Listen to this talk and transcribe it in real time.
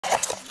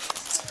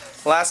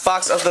Last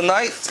box of the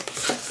night.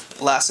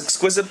 Last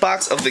Exquisite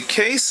box of the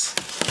case.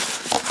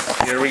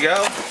 Here we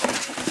go.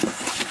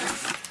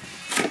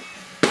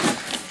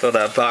 Throw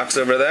that box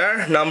over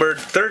there. Number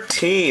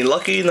 13.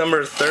 Lucky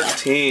number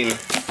 13.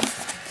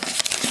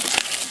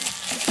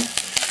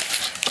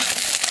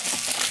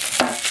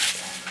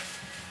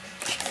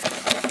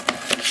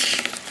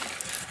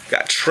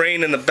 Got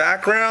Train in the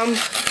background.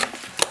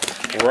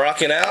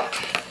 Rocking out.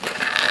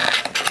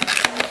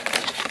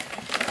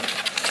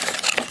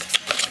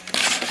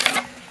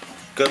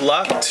 Good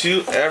luck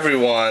to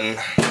everyone.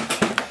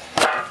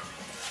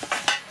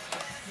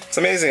 It's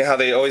amazing how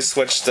they always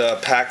switch the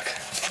packs.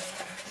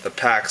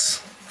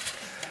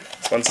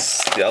 This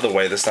one's the other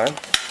way this time.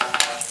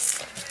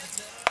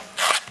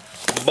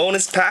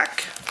 Bonus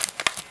pack.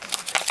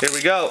 Here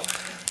we go.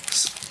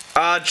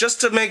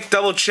 Just to make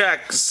double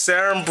check,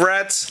 Sarah and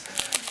Brett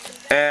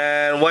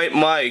and White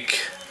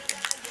Mike,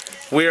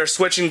 we are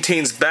switching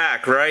teams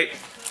back, right?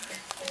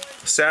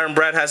 Sarah and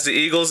Brett has the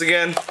Eagles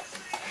again.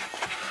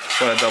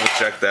 Just want to double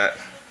check that.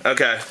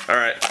 Okay,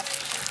 alright.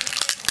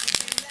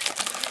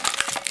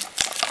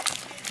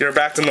 You're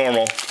back to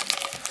normal.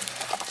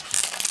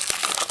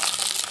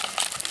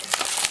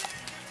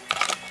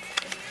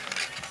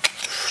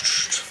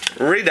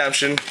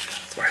 Redemption.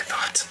 That's what I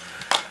thought.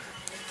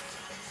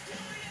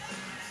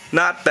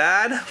 Not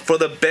bad for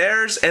the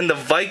Bears and the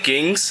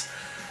Vikings.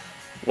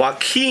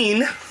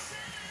 Joaquin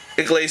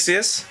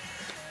Iglesias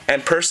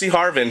and Percy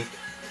Harvin.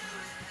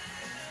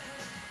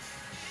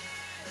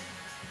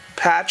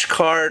 Patch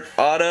card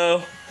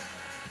auto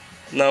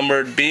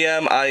numbered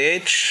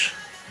BMIH.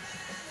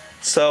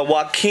 So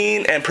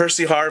Joaquin and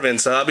Percy Harvin.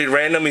 So that'll be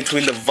random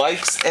between the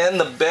Vikes and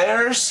the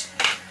Bears.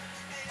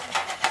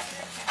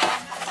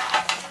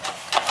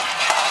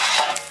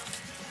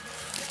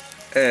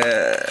 And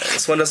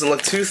this one doesn't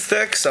look too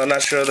thick, so I'm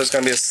not sure there's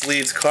going to be a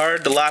sleeved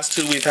card. The last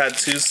two we've had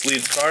two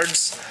sleeved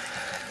cards.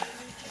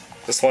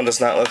 This one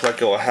does not look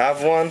like it will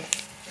have one.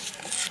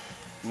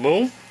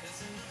 Boom.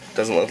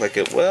 Doesn't look like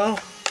it will.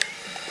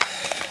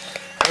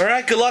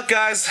 Alright, good luck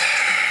guys.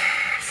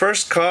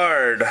 First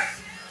card.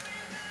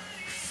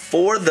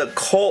 For the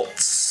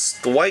Colts,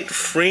 Dwight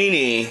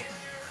Freeney.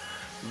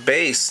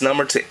 Base,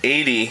 number to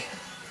 80.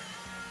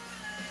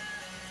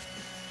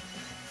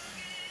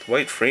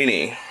 Dwight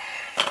Freeney.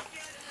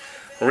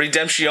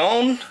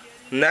 Redemption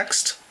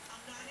next.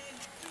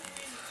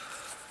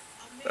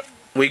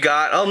 We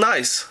got, oh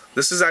nice,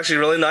 this is actually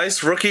really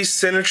nice, rookie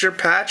signature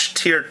patch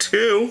tier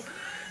 2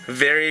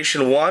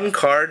 variation 1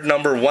 card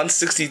number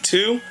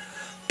 162,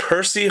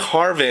 Percy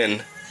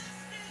Harvin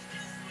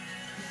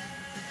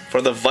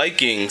for the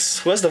Vikings.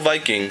 Who has the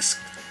Vikings?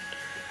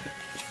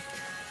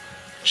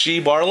 G.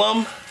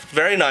 Barlum.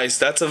 Very nice,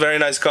 that's a very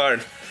nice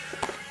card.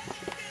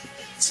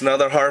 It's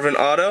another Harvin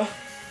auto.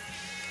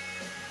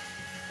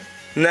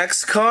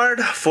 Next card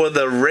for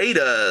the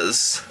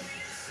Raiders.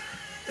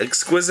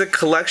 Exquisite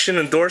collection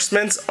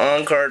endorsements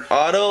on card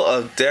auto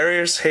of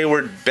Darius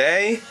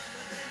Hayward-Bay.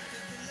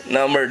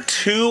 Number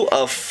 2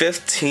 of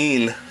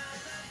 15.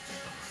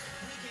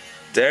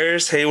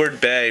 Darius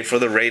Hayward-Bay for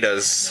the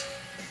Raiders.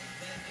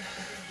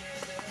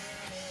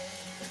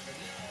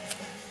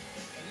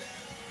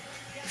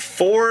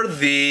 For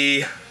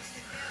the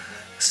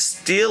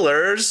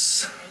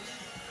Steelers,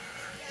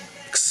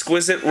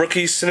 Exquisite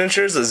rookie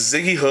signatures of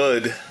Ziggy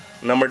Hood.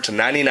 Number to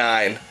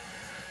 99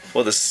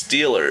 for the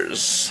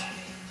Steelers.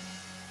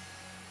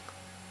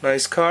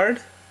 Nice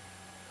card.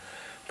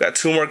 Got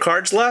 2 more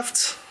cards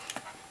left.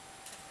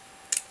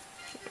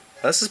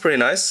 This is pretty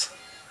nice.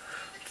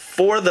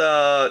 For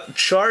the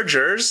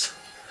Chargers,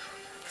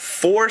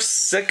 4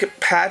 sick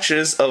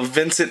patches of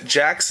Vincent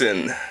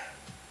Jackson.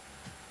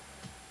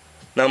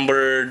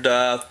 Numbered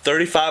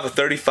 35 of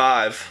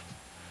 35.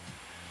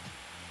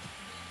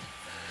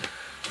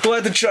 Who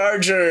had the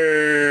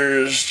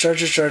Chargers?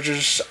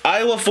 Chargers.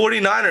 Iowa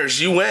 49ers,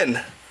 you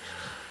win.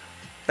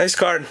 Nice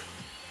card.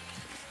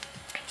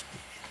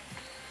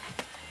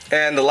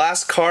 And the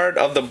last card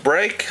of the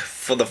break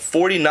for the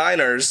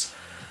 49ers,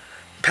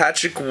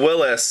 Patrick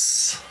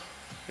Willis.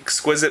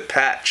 Exquisite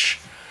patch.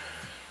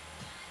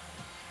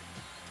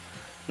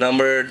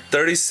 Number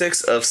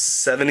 36 of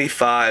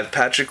 75,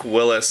 Patrick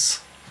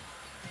Willis.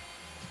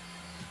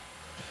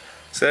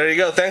 So there you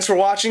go. Thanks for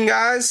watching,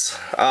 guys.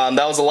 That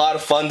was a lot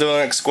of fun doing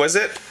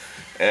Exquisite,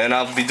 and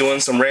I'll be doing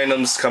some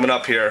randoms coming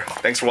up here.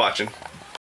 Thanks for watching.